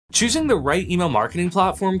Choosing the right email marketing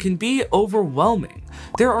platform can be overwhelming.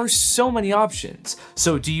 There are so many options.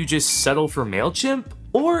 So do you just settle for MailChimp?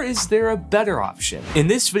 Or is there a better option? In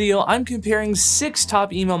this video, I'm comparing 6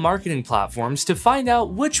 top email marketing platforms to find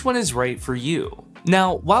out which one is right for you.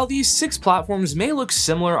 Now, while these 6 platforms may look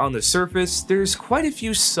similar on the surface, there's quite a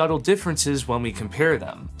few subtle differences when we compare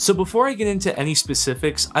them. So before I get into any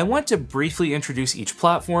specifics, I want to briefly introduce each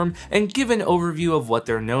platform and give an overview of what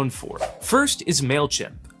they're known for. First is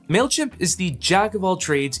MailChimp. MailChimp is the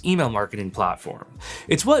jack-of-all-trades email marketing platform.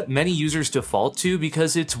 It's what many users default to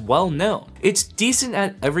because it's well known. It's decent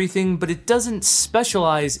at everything, but it doesn't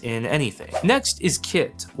specialize in anything. Next is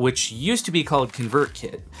Kit, which used to be called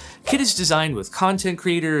ConvertKit. Kit is designed with content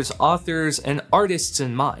creators, authors, and artists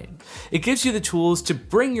in mind. It gives you the tools to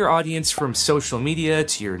bring your audience from social media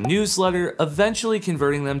to your newsletter, eventually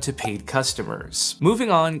converting them to paid customers.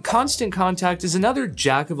 Moving on, Constant Contact is another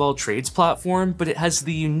jack-of-all-trades platform, but it has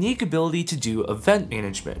the unique ability to do event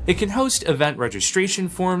management. It can host event registration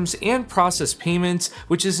forms and process payments,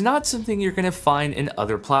 which is not something you're going to find in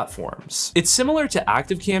other platforms. It's similar to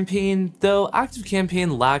ActiveCampaign, though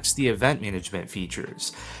ActiveCampaign lacks the event management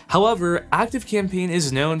features. However, ActiveCampaign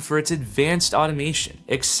is known for its advanced automation,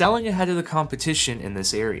 excelling ahead of the competition in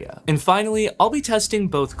this area. And finally, I'll be testing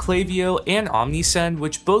both Klaviyo and OmniSend,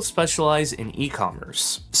 which both specialize in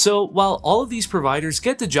e-commerce. So while all of these providers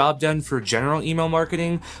get the job done for general email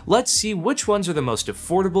marketing, let's see which ones are the most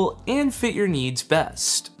affordable and fit your needs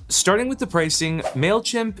best. Starting with the pricing,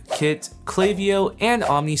 MailChimp, Kit, Klaviyo, and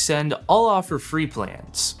OmniSend all offer free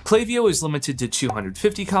plans. Klaviyo is limited to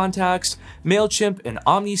 250 contacts, MailChimp and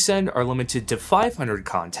OmniSend are limited to 500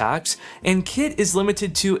 contacts, and Kit is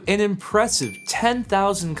limited to an impressive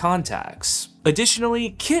 10,000 contacts.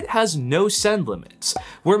 Additionally, Kit has no send limits.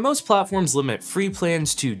 Where most platforms limit free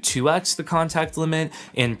plans to 2x the contact limit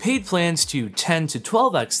and paid plans to 10 to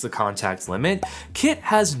 12x the contact limit, Kit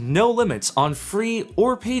has no limits on free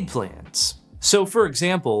or paid plans. So for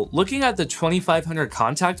example, looking at the 2,500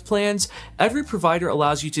 contact plans, every provider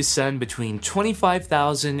allows you to send between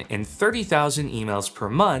 25,000 and 30,000 emails per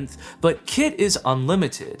month, but Kit is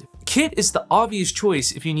unlimited. Kit is the obvious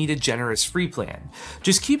choice if you need a generous free plan.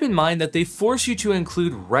 Just keep in mind that they force you to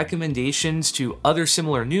include recommendations to other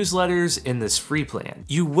similar newsletters in this free plan.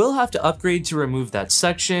 You will have to upgrade to remove that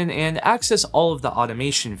section and access all of the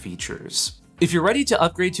automation features. If you're ready to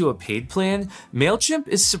upgrade to a paid plan, MailChimp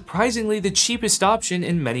is surprisingly the cheapest option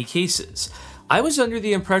in many cases. I was under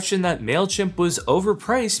the impression that MailChimp was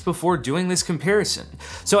overpriced before doing this comparison,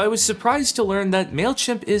 so I was surprised to learn that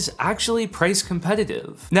MailChimp is actually price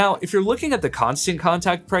competitive. Now, if you're looking at the Constant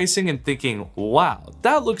Contact pricing and thinking, wow,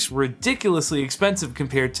 that looks ridiculously expensive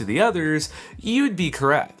compared to the others, you'd be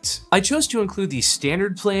correct. I chose to include the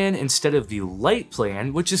standard plan instead of the light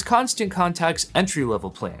plan, which is Constant Contact's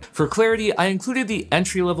entry-level plan. For clarity, I included the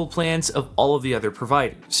entry-level plans of all of the other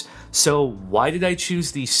providers. So why did I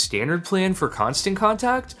choose the standard plan for Constant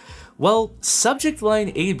Contact? Well, subject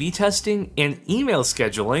line A/B testing and email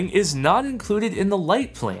scheduling is not included in the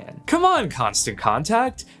light plan. Come on, Constant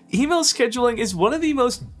Contact! Email scheduling is one of the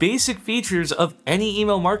most basic features of any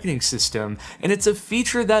email marketing system, and it's a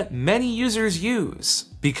feature that many users use.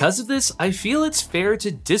 Because of this, I feel it's fair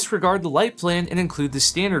to disregard the light plan and include the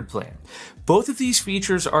standard plan. Both of these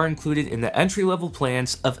features are included in the entry-level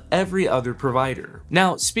plans of every other provider.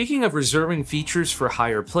 Now, speaking of reserving features for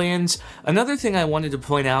higher plans, another thing I wanted to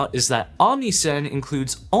point out is that OmniSend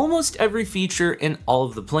includes almost every feature in all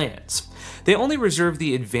of the plans. They only reserve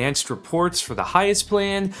the advanced reports for the highest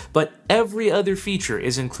plan, but every other feature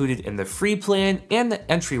is included in the free plan and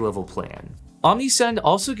the entry-level plan. OmniSend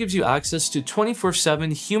also gives you access to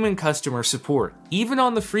 24/7 human customer support, even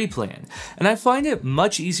on the free plan, and I find it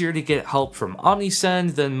much easier to get help from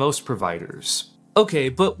OmniSend than most providers. Okay,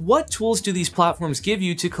 but what tools do these platforms give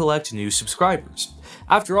you to collect new subscribers?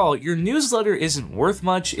 After all, your newsletter isn't worth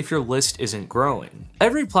much if your list isn't growing.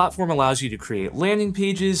 Every platform allows you to create landing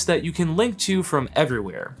pages that you can link to from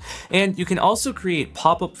everywhere, and you can also create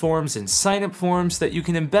pop-up forms and sign-up forms that you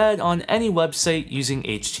can embed on any website using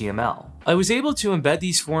HTML. I was able to embed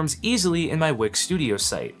these forms easily in my Wix Studio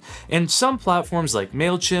site, and some platforms like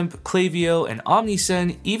MailChimp, Klaviyo, and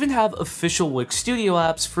OmniSend even have official Wix Studio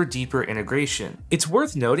apps for deeper integration. It's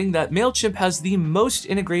worth noting that MailChimp has the most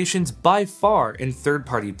integrations by far in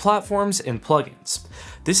third-party platforms and plugins.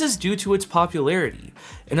 This is due to its popularity.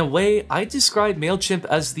 In a way, I describe MailChimp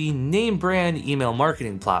as the name brand email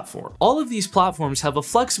marketing platform. All of these platforms have a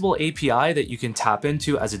flexible API that you can tap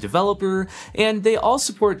into as a developer, and they all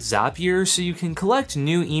support Zapier, so you can collect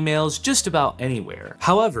new emails just about anywhere.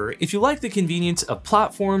 However, if you like the convenience of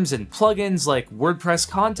platforms and plugins like WordPress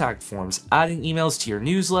contact forms, adding emails to your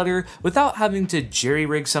newsletter without having to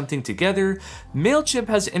jerry-rig something together, MailChimp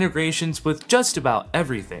has integrations with just about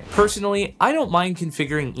everything. Personally, I don't mind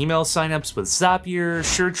configuring email signups with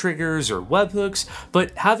Zapier, triggers, or webhooks,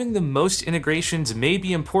 but having the most integrations may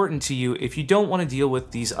be important to you if you don't want to deal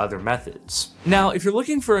with these other methods. Now, if you're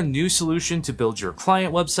looking for a new solution to build your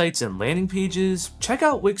client websites and landing pages, check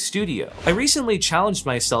out Wix Studio. I recently challenged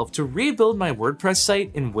myself to rebuild my WordPress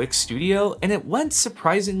site in Wix Studio, and it went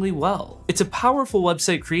surprisingly well. It's a powerful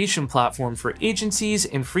website creation platform for agencies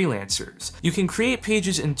and freelancers. You can create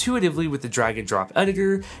pages intuitively with the drag and drop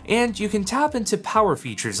editor, and you can tap into power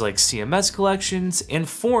features like CMS collections and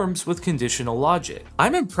forms with conditional logic.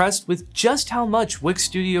 I'm impressed with just how much Wix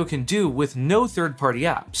Studio can do with no third-party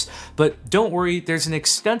apps, but don't worry, there's an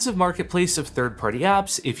extensive marketplace of third-party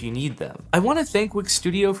apps if you need them. I want to thank Wix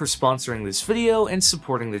Studio for sponsoring this video and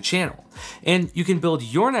supporting the channel, and you can build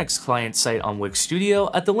your next client site on Wix Studio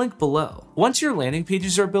at the link below. Once your landing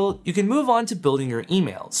pages are built, you can move on to building your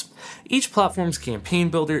emails. Each platform's campaign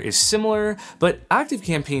builder is similar, but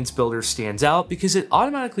ActiveCampaign's builder stands out because it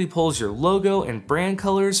automatically pulls your logo and brand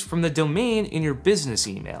colors from the domain in your business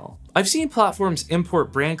email. I've seen platforms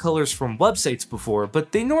import brand colors from websites before,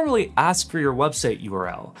 but they normally ask for your website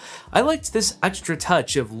URL. I liked this extra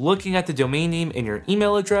touch of looking at the domain name in your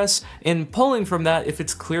email address and pulling from that if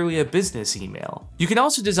it's clearly a business email. You can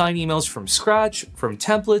also design emails from scratch, from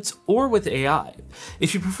templates, or with AI.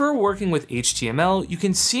 If you prefer working with HTML, you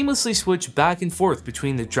can seamlessly switch back and forth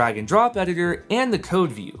between the drag and drop editor and the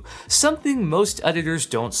code view, something most editors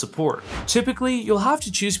don't support. Typically, you'll have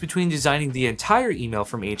to choose between designing the entire email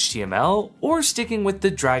from HTML or sticking with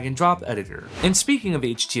the drag and drop editor. And speaking of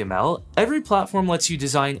HTML, every platform lets you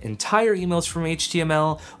design entire emails from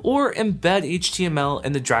HTML or embed HTML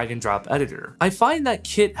in the drag and drop editor. I find that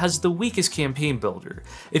Kit has the weakest campaign builder.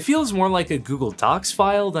 It feels more like a Google Docs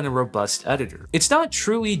file than a robust editor. It's not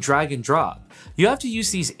truly drag and drop. You have to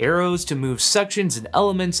use these arrows to move sections and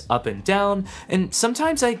elements up and down, and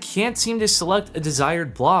sometimes I can't seem to select a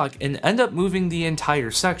desired block and end up moving the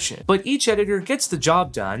entire section. But each editor gets the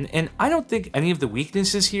job done, and I don't think any of the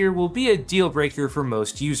weaknesses here will be a deal breaker for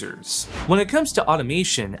most users. When it comes to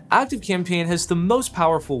automation, ActiveCampaign has the most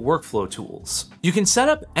powerful workflow tools. You can set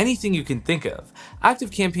up anything you can think of.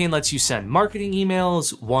 ActiveCampaign lets you send marketing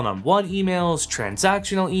emails, one-on-one emails,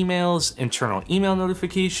 transactional emails, internal email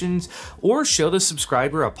notifications, or show the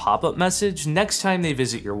subscriber a pop-up message next time they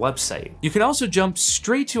visit your website. You can also jump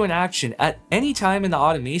straight to an action at any time in the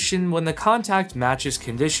automation when the contact matches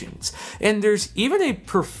conditions, and there's even a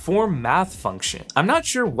perform math function. I'm not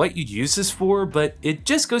sure what you'd use this for, but it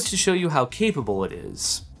just goes to show you how capable it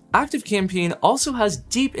is. ActiveCampaign also has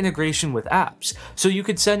deep integration with apps, so you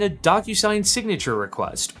could send a DocuSign signature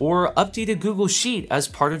request or update a Google Sheet as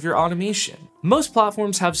part of your automation. Most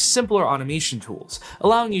platforms have simpler automation tools,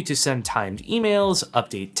 allowing you to send timed emails,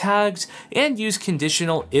 update tags, and use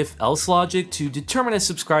conditional if-else logic to determine a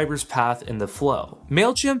subscriber's path in the flow.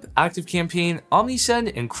 MailChimp, ActiveCampaign,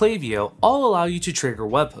 Omnisend, and Klaviyo all allow you to trigger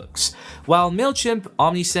webhooks. While MailChimp,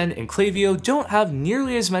 Omnisend, and Klaviyo don't have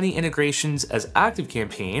nearly as many integrations as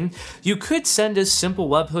ActiveCampaign, you could send a simple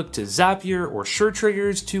webhook to Zapier or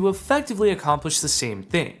SureTriggers to effectively accomplish the same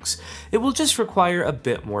things. It will just require a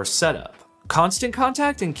bit more setup. Constant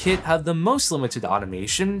Contact and Kit have the most limited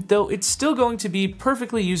automation, though it's still going to be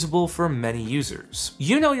perfectly usable for many users.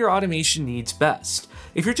 You know your automation needs best.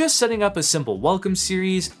 If you're just setting up a simple welcome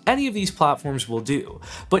series, any of these platforms will do.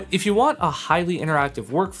 But if you want a highly interactive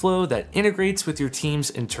workflow that integrates with your team's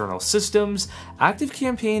internal systems,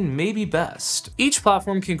 ActiveCampaign may be best. Each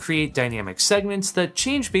platform can create dynamic segments that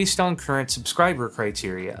change based on current subscriber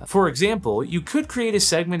criteria. For example, you could create a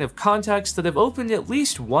segment of contacts that have opened at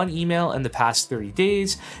least one email in the past 30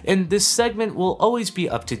 days, and this segment will always be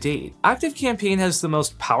up to date. ActiveCampaign has the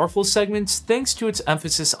most powerful segments thanks to its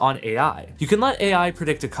emphasis on AI. You can let AI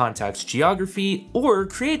predict a contact's geography, or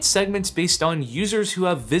create segments based on users who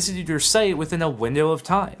have visited your site within a window of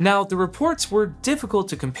time. Now, the reports were difficult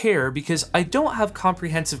to compare because I don't have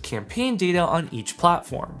comprehensive campaign data on each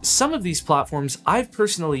platform. Some of these platforms I've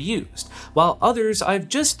personally used, while others I've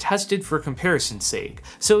just tested for comparison's sake,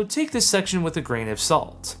 so take this section with a grain of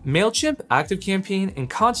salt. MailChimp, MailChimp, ActiveCampaign, and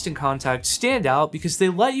Constant Contact stand out because they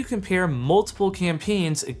let you compare multiple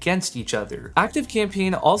campaigns against each other.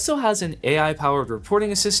 ActiveCampaign also has an AI-powered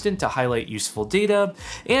reporting assistant to highlight useful data,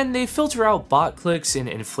 and they filter out bot clicks and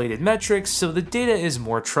inflated metrics so the data is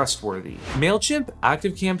more trustworthy. MailChimp,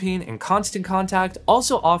 ActiveCampaign, and Constant Contact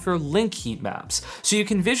also offer link heat maps, so you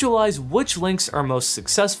can visualize which links are most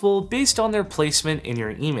successful based on their placement in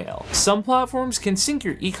your email. Some platforms can sync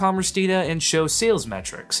your e-commerce data and show sales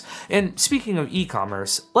metrics. And speaking of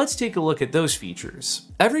e-commerce, let's take a look at those features.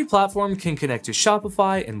 Every platform can connect to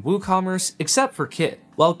Shopify and WooCommerce except for Kit.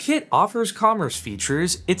 While Kit offers commerce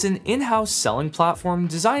features, it's an in-house selling platform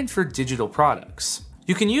designed for digital products.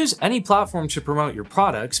 You can use any platform to promote your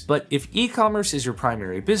products, but if e-commerce is your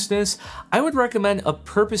primary business, I would recommend a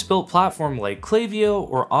purpose-built platform like Klaviyo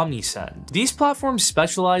or Omnisend. These platforms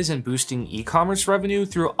specialize in boosting e-commerce revenue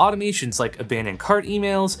through automations like abandoned cart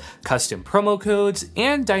emails, custom promo codes,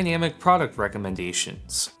 and dynamic product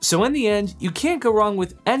recommendations. So in the end, you can't go wrong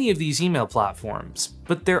with any of these email platforms,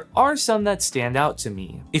 but there are some that stand out to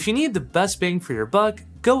me. If you need the best bang for your buck,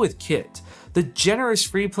 go with Kit. The generous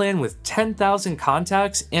free plan with 10,000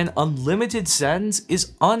 contacts and unlimited sends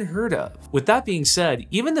is unheard of. With that being said,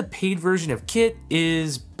 even the paid version of Kit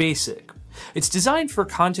is basic. It's designed for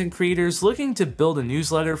content creators looking to build a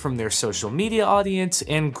newsletter from their social media audience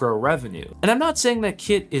and grow revenue. And I'm not saying that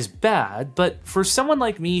Kit is bad, but for someone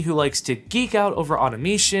like me who likes to geek out over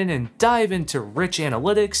automation and dive into rich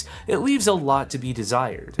analytics, it leaves a lot to be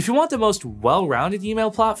desired. If you want the most well-rounded email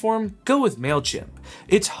platform, go with MailChimp.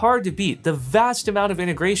 It's hard to beat the vast amount of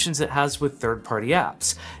integrations it has with third-party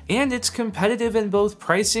apps, and it's competitive in both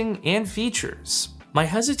pricing and features. My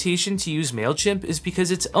hesitation to use MailChimp is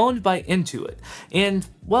because it's owned by Intuit, and,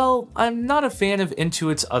 well, I'm not a fan of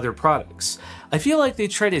Intuit's other products. I feel like they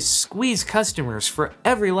try to squeeze customers for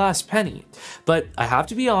every last penny, but I have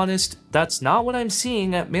to be honest, that's not what I'm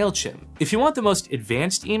seeing at MailChimp. If you want the most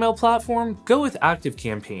advanced email platform, go with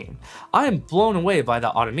ActiveCampaign. I am blown away by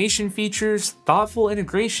the automation features, thoughtful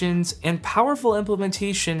integrations, and powerful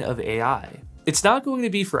implementation of AI. It's not going to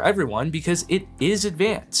be for everyone because it is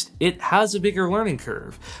advanced. It has a bigger learning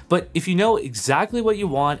curve, but if you know exactly what you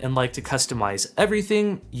want and like to customize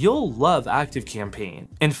everything, you'll love ActiveCampaign.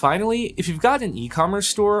 And finally, if you've got an e-commerce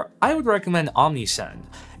store, I would recommend Omnisend.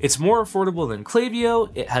 It's more affordable than Klaviyo,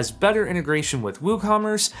 it has better integration with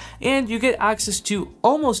WooCommerce, and you get access to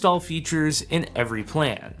almost all features in every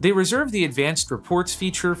plan. They reserve the advanced reports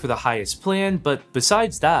feature for the highest plan, but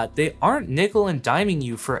besides that, they aren't nickel and diming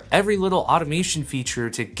you for every little automation feature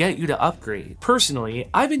to get you to upgrade. Personally,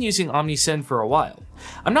 I've been using Omnisend for a while.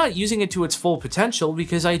 I'm not using it to its full potential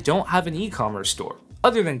because I don't have an e-commerce store,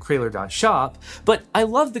 other than Krailer.shop, but I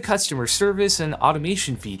love the customer service and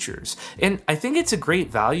automation features, and I think it's a great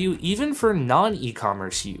value even for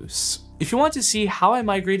non-e-commerce use. If you want to see how I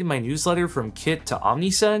migrated my newsletter from Kit to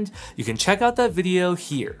Omnisend, you can check out that video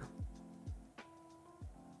here.